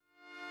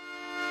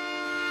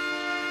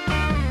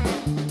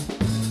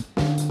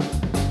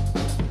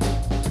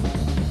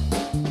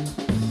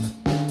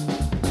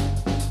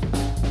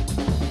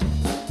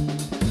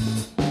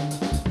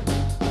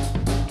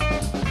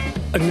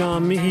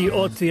Ngā mihi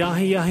o te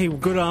ahi.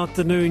 Good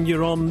afternoon.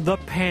 You're on the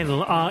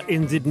panel,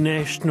 RNZ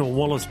National.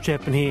 Wallace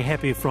Chapman here.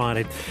 Happy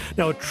Friday.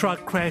 Now, a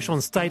truck crash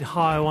on State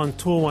Highway 1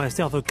 Torway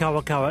south of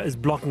Kawakawa is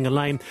blocking a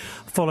lane.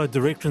 Follow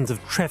directions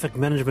of traffic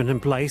management in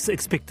place.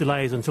 Expect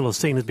delays until the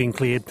scene has been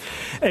cleared.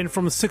 And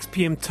from 6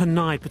 p.m.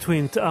 tonight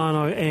between Te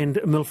Anau and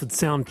Milford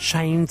Sound,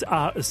 chains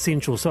are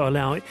essential. So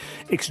allow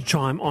extra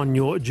time on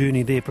your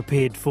journey there.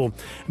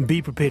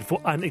 Be prepared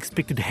for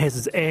unexpected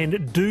hazards,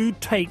 and do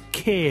take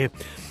care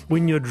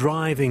when you're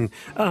driving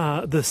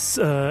this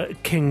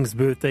King's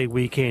birthday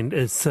weekend.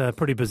 It's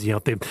pretty busy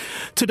out there.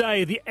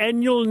 Today, the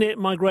annual net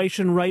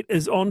migration rate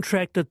is on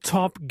track to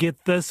top,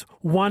 get this,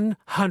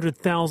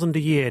 100,000 a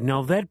year.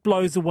 Now, that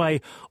blows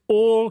away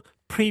all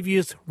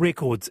previous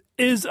records.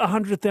 Is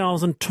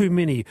 100,000 too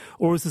many,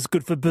 or is this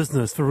good for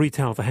business, for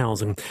retail, for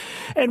housing?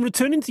 And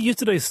returning to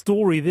yesterday's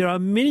story, there are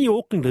many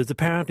Aucklanders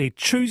apparently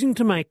choosing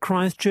to make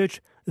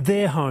Christchurch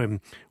their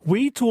home.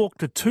 We talked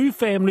to two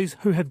families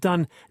who have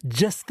done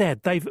just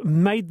that. They've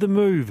made the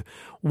move.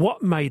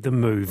 What made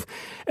them move?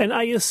 And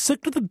are you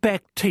sick to the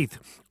back teeth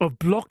of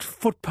blocked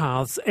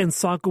footpaths and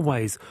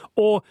cycleways?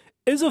 Or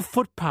is a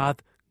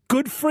footpath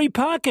good free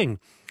parking?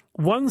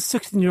 One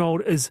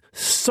 16-year-old is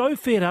so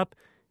fed up,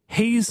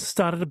 he's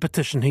started a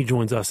petition. He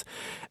joins us.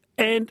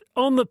 And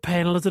on the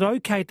panel, is it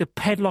okay to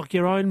padlock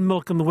your own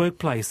milk in the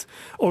workplace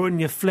or in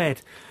your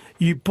flat?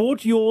 You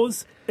bought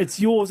yours, it's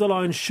yours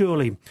alone,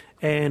 surely.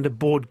 And a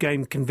board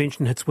game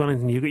convention hits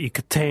Wellington. You've got your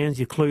Catans,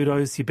 your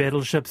Cluedos, your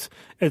Battleships.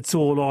 It's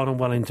all on in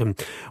Wellington.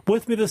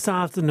 With me this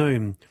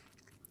afternoon,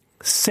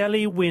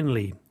 Sally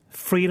Wenley,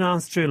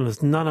 freelance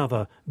journalist, none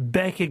other,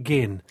 back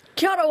again.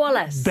 Kia ora,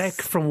 Wallace. Back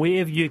from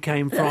wherever you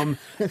came from.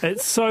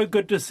 It's so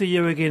good to see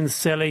you again,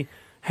 Sally.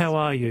 How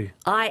are you?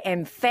 I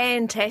am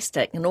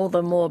fantastic, and all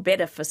the more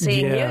better for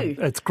seeing you.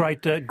 It's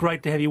great to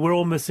have you. We're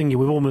all missing you.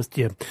 We've all missed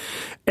you.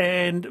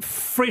 And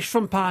fresh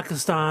from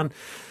Pakistan,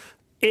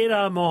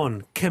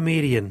 Amon,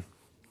 comedian.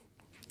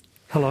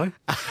 Hello.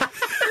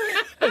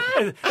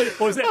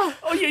 Or is that?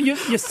 Oh, you're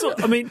so,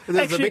 I mean, there's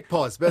actually, a big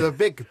pause. There's a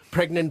big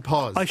pregnant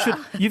pause.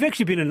 You've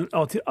actually been in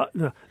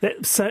no,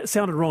 that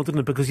sounded wrong, didn't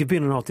it? Because you've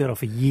been in Aotearoa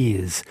for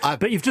years,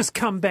 but you've just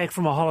come back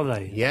from a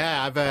holiday.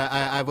 Yeah,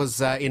 I was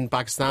in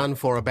Pakistan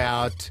for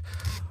about.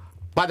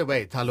 By the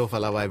way, talo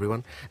falawa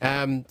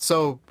everyone.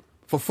 So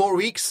for 4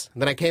 weeks,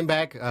 then I came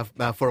back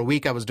for a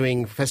week. I was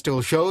doing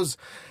festival shows,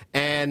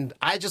 and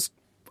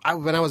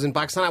when I was in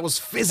Pakistan, I was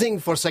fizzing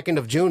for 2nd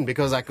of June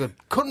because I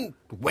couldn't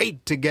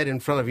wait to get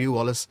in front of you,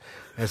 Wallace.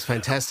 It was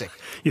fantastic.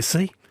 You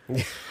see?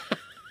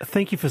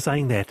 Thank you for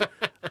saying that.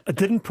 I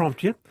didn't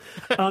prompt you.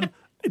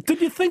 Did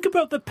you think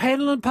about the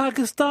panel in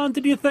Pakistan?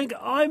 Did you think,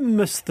 I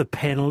missed the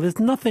panel? There's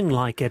nothing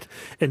like it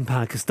in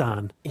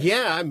Pakistan.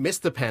 Yeah, I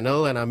missed the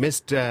panel, and I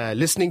missed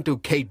listening to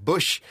Kate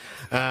Bush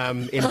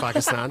in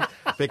Pakistan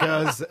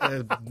because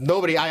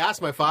I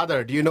asked my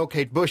father, do you know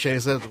Kate Bush? And he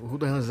said, who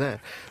the hell is that?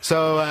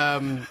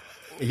 So...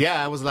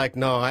 yeah, I was like,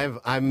 no,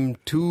 I'm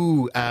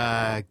too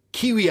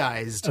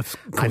Kiwiized.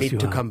 I need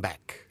to come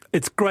back.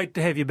 It's great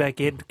to have you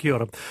back, Ed. Kia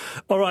ora.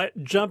 All right,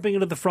 jumping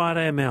into the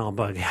Friday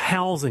Mailbag.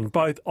 Housing,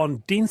 both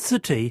on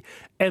density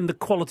and the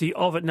quality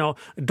of it. Now,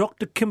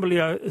 Dr.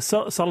 Kimberly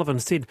O'Sullivan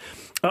said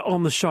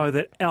on the show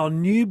that our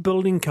new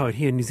building code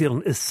here in New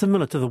Zealand is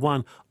similar to the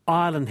one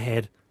Ireland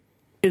had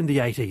in the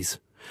 80s.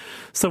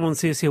 Someone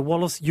says here,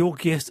 Wallace, your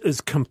guess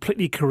is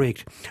completely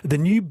correct. The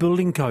new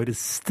building code is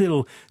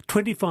still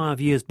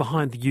 25 years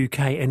behind the UK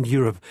and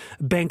Europe.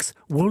 Banks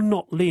will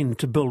not lend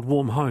to build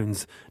warm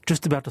homes.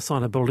 Just about to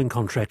sign a building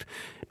contract.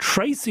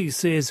 Tracy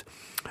says,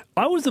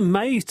 I was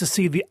amazed to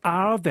see the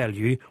R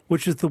value,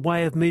 which is the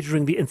way of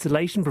measuring the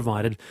insulation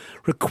provided,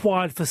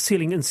 required for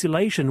ceiling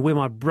insulation, where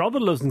my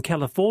brother lives in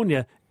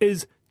California,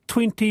 is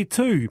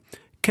 22,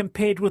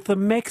 compared with the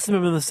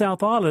maximum in the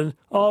South Island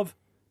of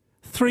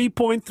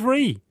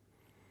 3.3.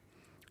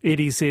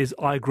 Eddie says,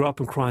 I grew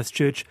up in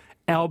Christchurch.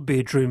 Our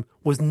bedroom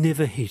was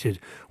never heated.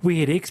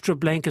 We had extra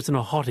blankets and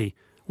a hottie.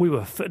 We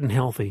were fit and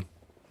healthy.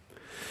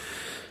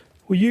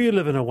 Well, you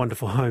live in a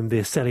wonderful home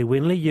there, Sally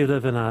Wenley. You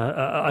live in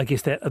I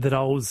guess that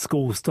old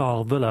school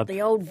style villa.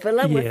 The old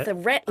villa with the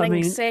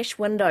rattling sash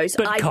windows.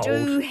 I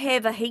do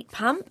have a heat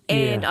pump,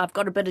 and I've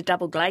got a bit of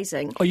double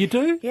glazing. Oh, you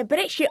do? Yeah, but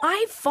actually I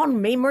have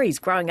fond memories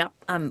growing up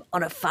on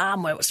a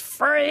farm where it was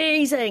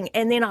freezing,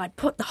 and then I'd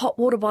put the hot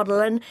water bottle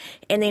in,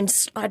 and then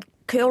I'd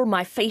curl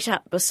my feet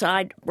up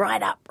beside,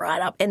 right up,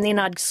 and then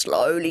I'd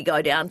slowly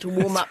go down to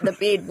warm up the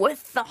bed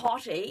with the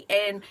hottie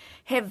and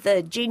have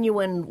the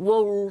genuine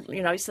wool,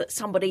 so that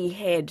somebody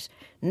had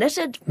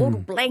knitted, wool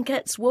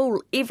blankets,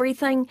 wool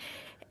everything,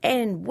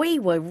 and we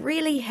were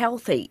really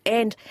healthy.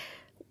 And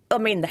I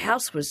mean, the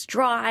house was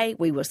dry,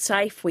 we were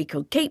safe, we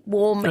could keep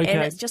warm, and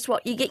it's just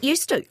what you get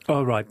used to.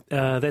 Oh, right.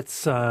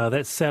 That's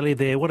Sally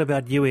there. What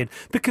about you, Ed?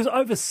 Because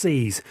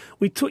overseas,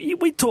 we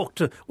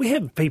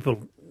have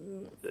people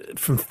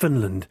from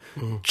Finland,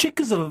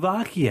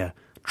 Czechoslovakia,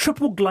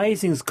 triple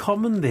glazing is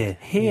common there.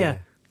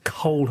 Here,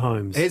 cold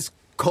homes. It's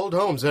cold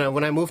homes.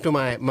 When I moved to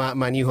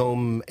my new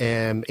home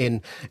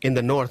in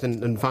the north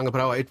in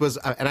Whangaparaoa, it was,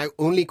 and I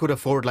only could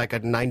afford like a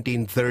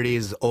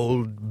 1930s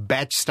old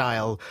batch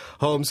style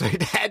home, so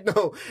it had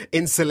no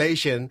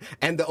insulation.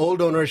 And the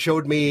old owner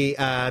showed me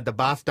the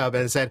bathtub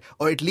and said,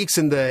 "Oh, it leaks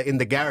in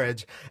the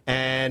garage,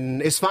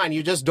 and it's fine.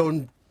 You just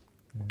don't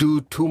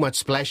do too much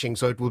splashing,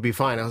 so it will be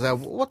fine." I was like,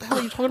 "What the hell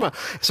are you talking about?"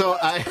 So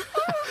I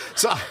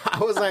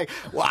was like,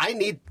 "Well, I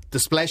need the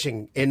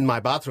splashing in my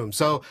bathroom."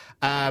 So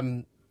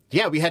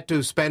we had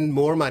to spend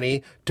more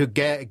money to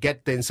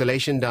get the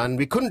insulation done.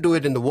 We couldn't do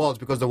it in the walls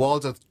because the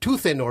walls are too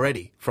thin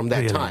already from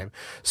that time.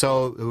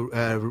 So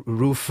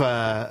roof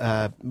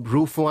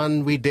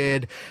one we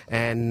did,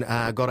 and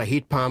got a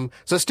heat pump.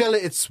 So still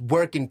it's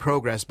work in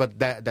progress, but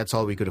that's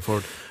all we could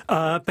afford.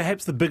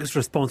 Perhaps the biggest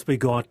response we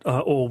got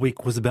all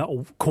week was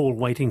about call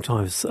waiting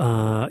times.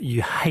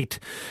 You hate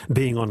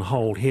being on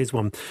hold. Here's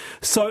one.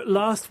 So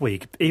last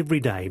week, every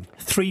day,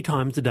 3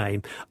 times a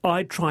day,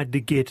 I tried to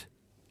get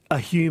a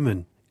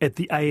human at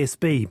the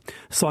ASB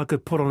so I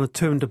could put on a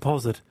term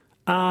deposit.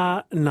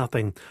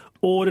 Nothing.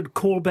 Ordered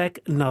callback,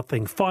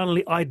 nothing.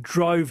 Finally, I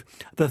drove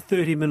the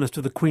 30 minutes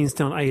to the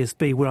Queenstown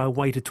ASB where I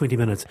waited 20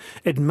 minutes.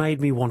 It made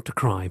me want to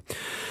cry.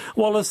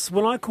 Wallace,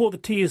 when I called the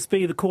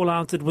TSB, the call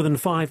answered within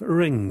 5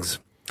 rings.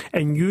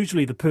 And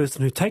usually the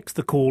person who takes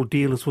the call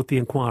deals with the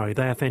inquiry.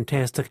 They are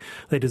fantastic.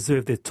 They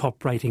deserve their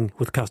top rating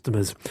with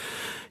customers.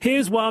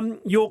 Here's one.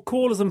 Your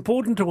call is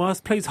important to us.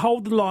 Please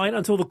hold the line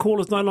until the call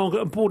is no longer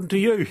important to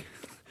you.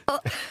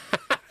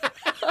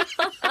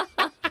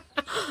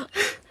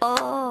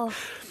 Oh.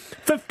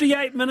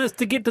 58 minutes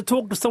to get to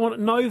talk to someone at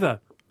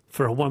Nova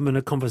for a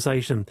 1-minute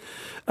conversation.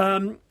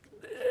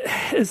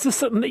 Is this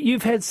something that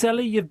you've had,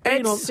 Sally? You've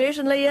been on... It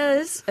certainly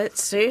is. It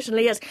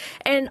certainly is.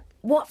 And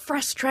what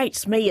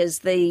frustrates me is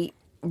the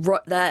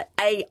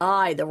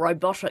AI, the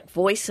robotic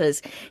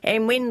voices,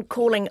 and when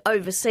calling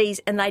overseas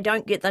and they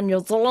don't get the New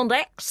Zealand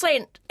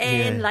accent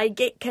and they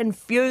get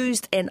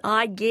confused and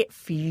I get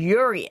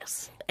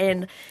furious.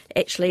 And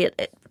actually,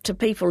 to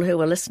people who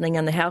are listening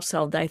in the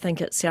household, they think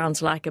it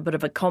sounds like a bit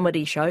of a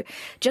comedy show.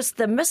 Just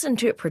the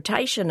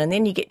misinterpretation, and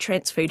then you get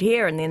transferred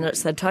here, and then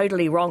it's the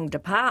totally wrong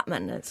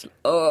department. It's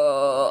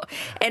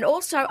And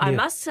also, I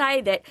must say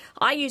that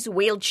I use a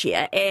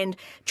wheelchair, and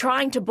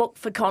trying to book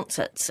for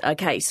concerts.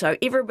 Okay, so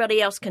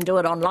everybody else can do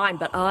it online,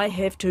 but I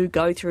have to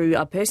go through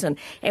a person.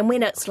 And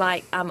when it's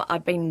like I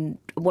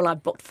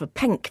booked for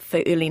Pink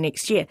for early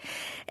next year.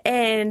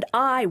 And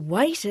I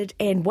waited,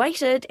 and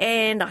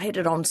I had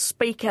it on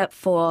speaker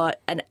for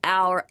an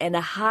hour and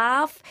a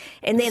half,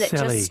 and then it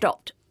just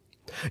stopped.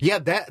 Yeah,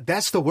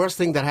 that's the worst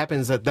thing that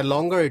happens. That the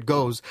longer it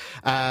goes,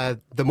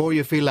 the more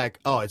you feel like,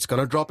 oh, it's going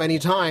to drop any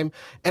time.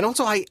 And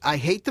also, I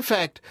hate the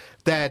fact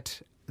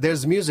that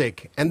there's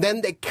music, and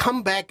then they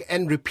come back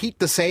and repeat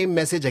the same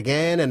message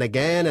again and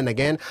again and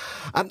again.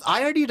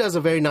 IRD does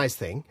a very nice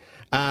thing.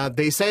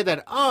 They say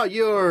that,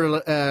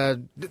 you're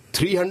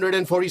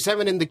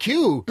 347 in the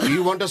queue. Do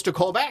you want us to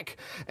call back?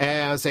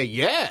 And I say,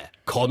 yeah,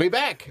 call me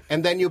back.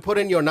 And then you put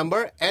in your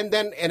number, and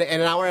then in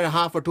an hour and a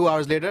half or 2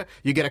 hours later,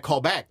 you get a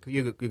call back.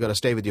 You got to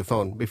stay with your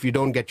phone. If you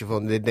don't get your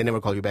phone, they never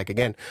call you back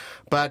again.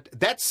 But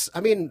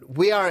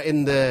we are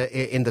in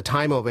the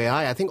time of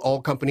AI. I think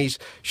all companies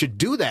should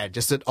do that.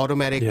 Just an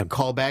automatic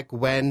callback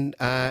when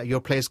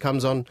your place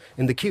comes on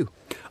in the queue.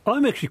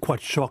 I'm actually quite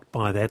shocked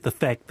by that, the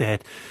fact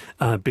that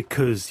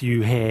because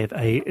you have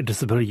a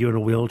disability, you're in a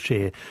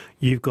wheelchair,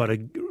 you've got to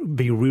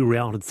be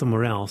rerouted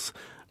somewhere else.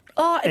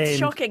 Oh, it's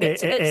shocking.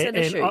 It's an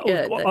issue.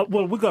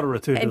 Well, we've got to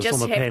return to this on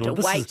the panel. And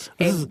just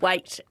have to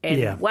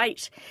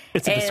wait.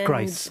 It's a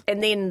disgrace.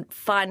 And then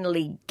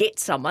finally get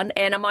someone,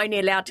 and I'm only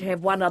allowed to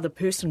have one other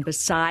person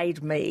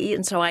beside me.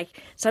 And so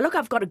look,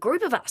 I've got a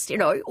group of us,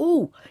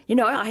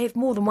 I have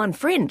more than one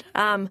friend.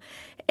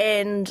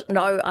 And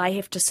no, I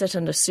have to sit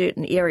in a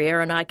certain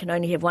area, and I can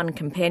only have one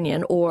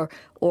companion or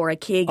a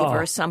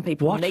caregiver, as some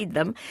people need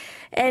them.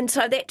 And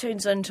so that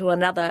turns into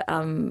another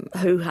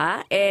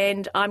hoo-ha.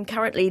 And I'm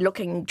currently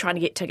trying to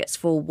get tickets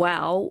for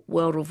WOW,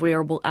 World of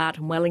Wearable Art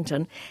in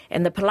Wellington.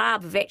 And the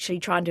palaver of actually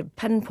trying to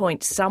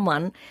pinpoint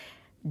someone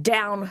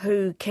down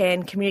who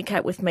can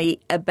communicate with me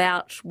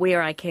about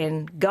where I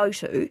can go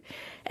to.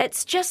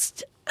 It's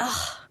just...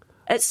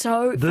 It's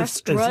so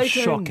frustrating. This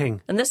is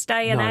shocking. In this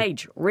day and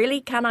age, really,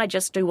 can I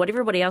just do what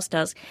everybody else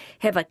does,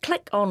 have a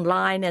click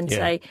online and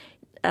say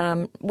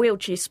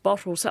wheelchair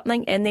spot or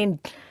something, and then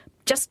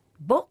just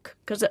book,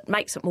 because it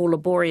makes it more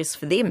laborious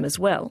for them as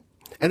well.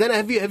 And then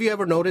have you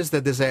ever noticed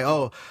that they say,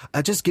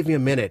 just give me a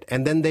minute,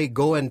 and then they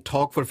go and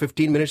talk for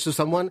 15 minutes to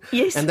someone,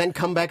 and then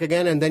come back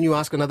again, and then you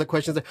ask another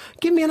question, say,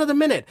 give me another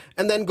minute,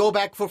 and then go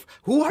back for,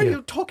 who are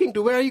you talking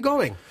to? Where are you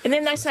going? And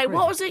then they say,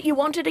 what was it you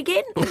wanted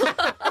again?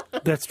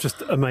 That's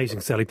just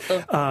amazing, Sally.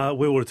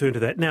 We'll return to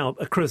that. Now,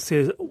 Chris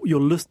says, your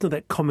listener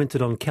that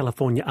commented on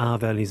California R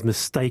values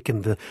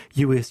mistaken. The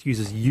US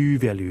uses U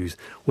values,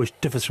 which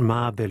differs from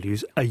R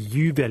values. A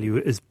U value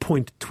is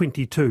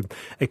 0.22,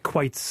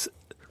 equates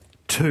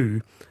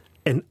to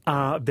an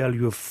R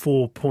value of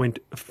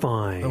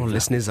 4.5. Oh,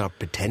 listeners are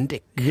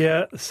pretending.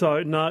 Yeah,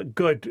 so, no,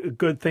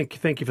 good.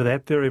 Thank you for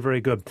that. Very,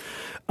 very good.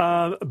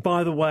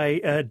 By the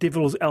way,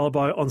 Devil's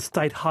Elbow on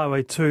State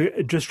Highway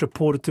 2 just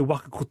reported to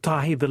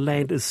Wakakotahi the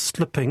land is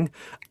slipping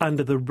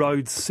under the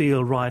road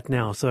seal right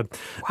now. So,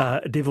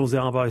 Devil's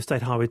Elbow,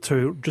 State Highway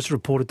 2 just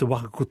reported to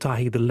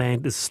Wakakotahi the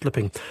land is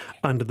slipping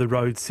under the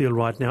road seal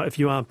right now. If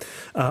you are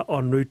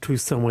en route to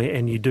somewhere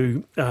and you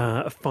do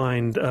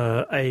find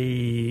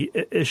a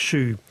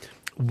issue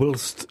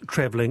whilst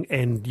travelling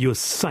and you're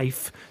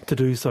safe to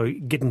do so,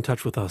 get in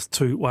touch with us,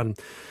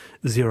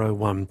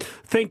 2101.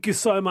 Thank you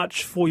so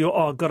much for your...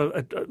 Oh, I've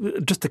got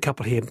just a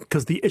couple here,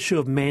 because the issue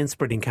of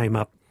manspreading came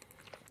up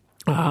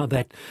on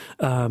the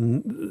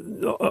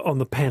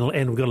panel,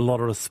 and we got a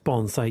lot of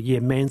response. So, yeah,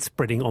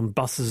 manspreading on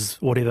buses,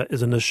 whatever,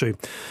 is an issue.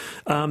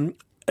 It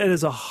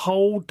is a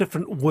whole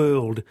different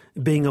world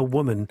being a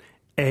woman,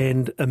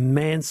 and a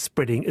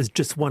manspreading is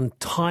just one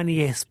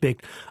tiny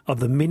aspect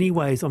of the many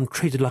ways I'm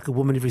treated like a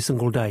woman every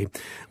single day.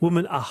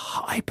 Women are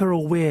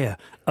hyper-aware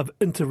of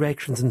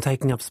interactions and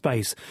taking up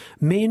space.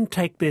 Men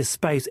take their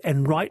space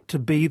and right to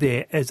be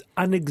there as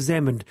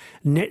unexamined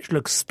natural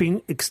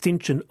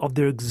extension of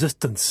their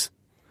existence.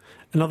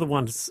 Another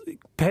one,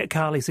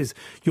 Carly says,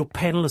 your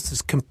panellist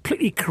is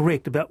completely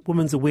correct about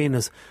women's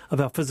awareness of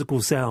our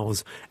physical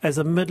selves. As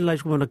a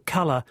middle-aged woman of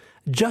colour,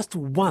 just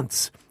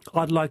once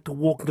I'd like to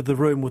walk into the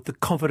room with the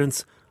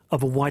confidence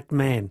of a white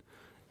man.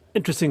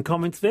 Interesting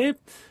comments there.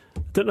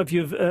 Don't know if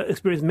you've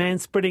experienced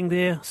manspreading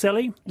there,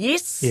 Sally?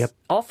 Yes, yep.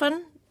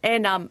 Often.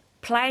 And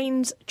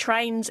planes,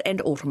 trains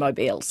and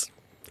automobiles.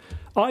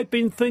 I've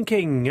been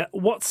thinking,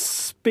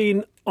 what's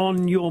been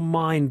on your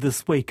mind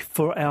this week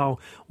for our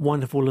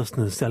wonderful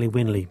listeners, Sally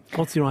Wenley?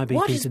 What's your IBT today?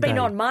 What has been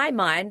on my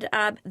mind,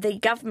 the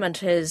government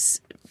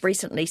has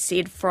recently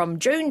said from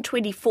June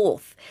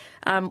 24th,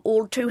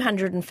 all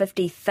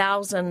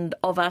 250,000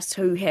 of us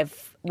who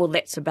have, well,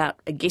 that's about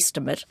a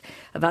guesstimate,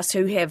 of us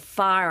who have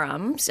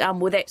firearms,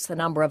 that's the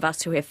number of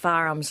us who have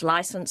firearms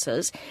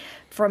licences.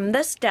 From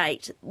this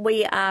date,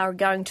 we are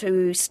going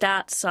to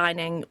start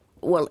signing,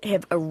 well,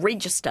 have a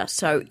register.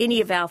 So any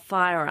of our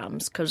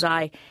firearms, because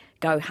I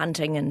go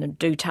hunting and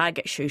do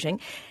target shooting.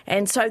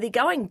 And so they're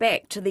going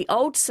back to the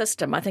old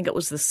system, I think it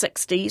was the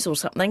 60s or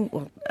something,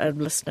 well, a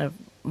listener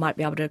might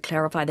be able to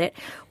clarify that,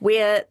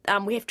 where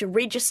we have to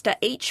register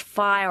each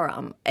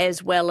firearm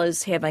as well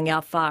as having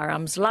our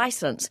firearms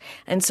licence.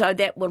 And so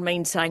that will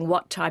mean saying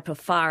what type of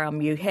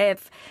firearm you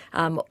have,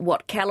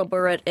 what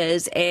calibre it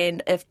is,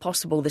 and, if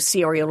possible, the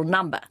serial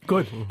number.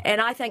 Good. And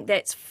I think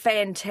that's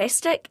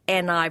fantastic,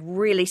 and I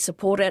really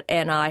support it,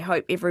 and I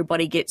hope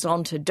everybody gets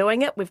on to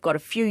doing it. We've got a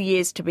few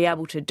years to be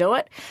able to do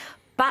it.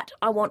 But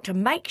I want to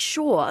make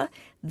sure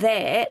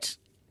that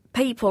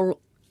people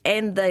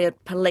and the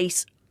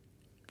police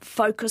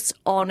focus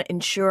on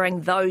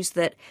ensuring those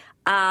that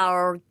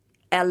are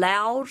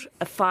allowed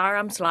a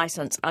firearms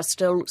licence are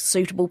still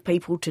suitable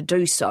people to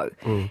do so.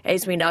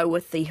 As we know,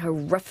 with the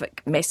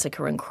horrific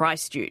massacre in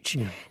Christchurch,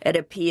 it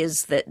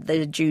appears that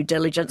the due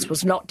diligence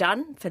was not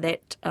done for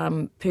that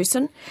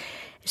person.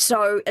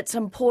 So it's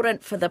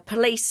important for the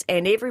police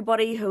and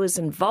everybody who is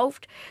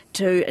involved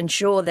to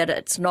ensure that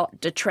it's not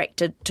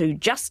detracted to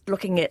just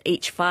looking at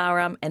each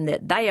firearm, and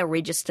that they are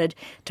registered,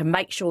 to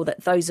make sure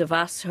that those of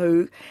us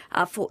who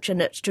are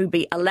fortunate to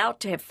be allowed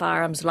to have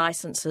firearms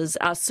licences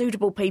are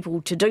suitable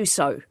people to do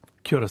so.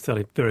 Kia ora,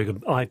 Sally. Very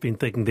good. I've been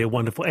thinking they're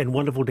wonderful, and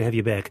wonderful to have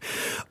you back.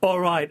 All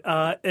right,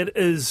 it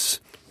is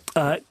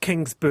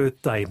King's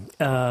birthday.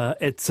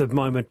 It's a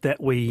moment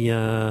that we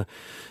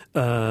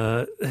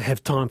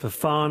have time for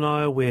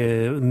whānau,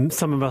 where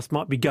some of us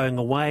might be going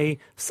away,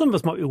 some of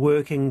us might be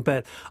working,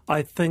 but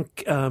I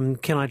think,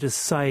 can I just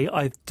say,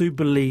 I do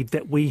believe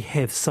that we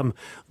have some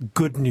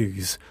good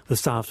news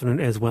this afternoon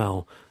as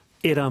well.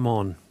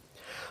 Amon.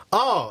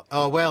 Oh,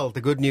 well, the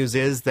good news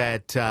is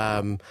that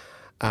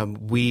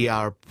we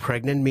are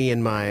pregnant, me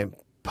and my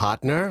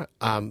partner.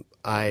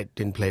 I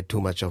didn't play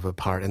too much of a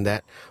part in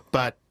that,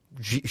 but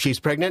she's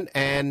pregnant,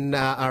 and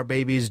our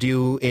baby's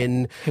due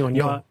in... Hang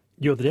on,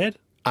 you're the dad?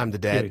 I'm the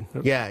dad.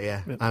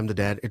 Yeah. I'm the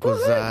dad. It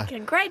was...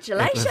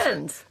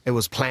 Congratulations. It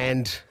was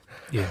planned.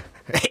 Yeah.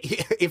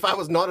 If I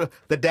was not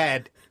the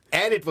dad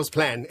and it was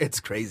planned, it's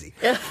crazy.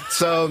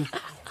 So...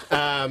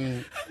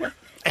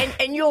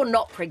 And you're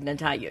not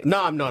pregnant, are you?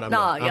 No, I'm not.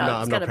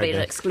 I'm it's going to be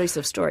an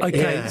exclusive story.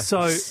 Okay, Yeah.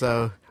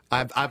 so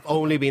I've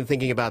only been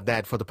thinking about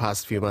that for the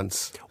past few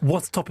months.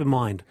 what's top of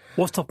mind?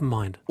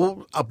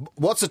 Well,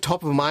 what's the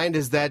top of mind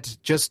is that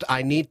just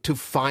I need to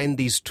find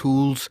these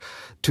tools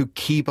to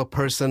keep a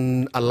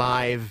person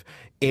alive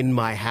in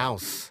my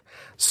house.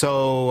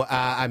 So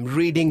I'm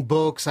reading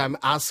books, I'm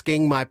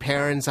asking my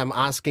parents, I'm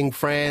asking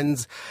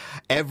friends,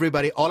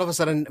 everybody. All of a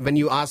sudden, when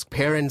you ask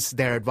parents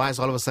their advice,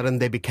 all of a sudden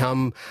they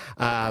become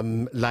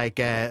like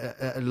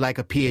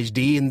a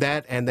PhD in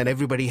that, and then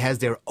everybody has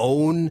their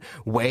own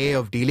way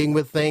of dealing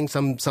with things.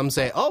 Some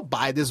say, oh,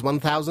 buy this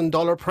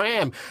 $1,000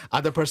 pram.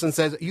 Other person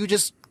says, you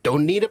just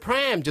don't need a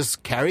pram,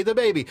 just carry the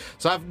baby.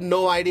 So I have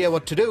no idea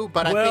what to do,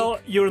 but I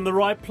think... you're in the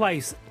right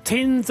place.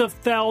 Tens of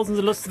thousands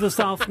of listeners this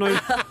afternoon.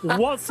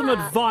 What's some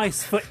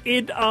advice for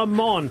Ed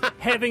Amon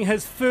having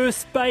his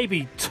first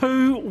baby?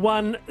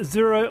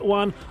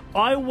 2101.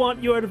 I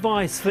want your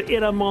advice for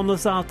Ed Amon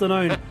this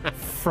afternoon.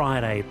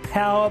 Friday.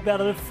 Power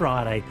Ballad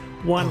Friday.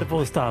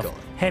 Wonderful stuff. God.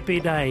 Happy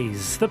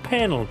days. The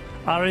panel,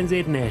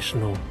 RNZ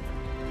National.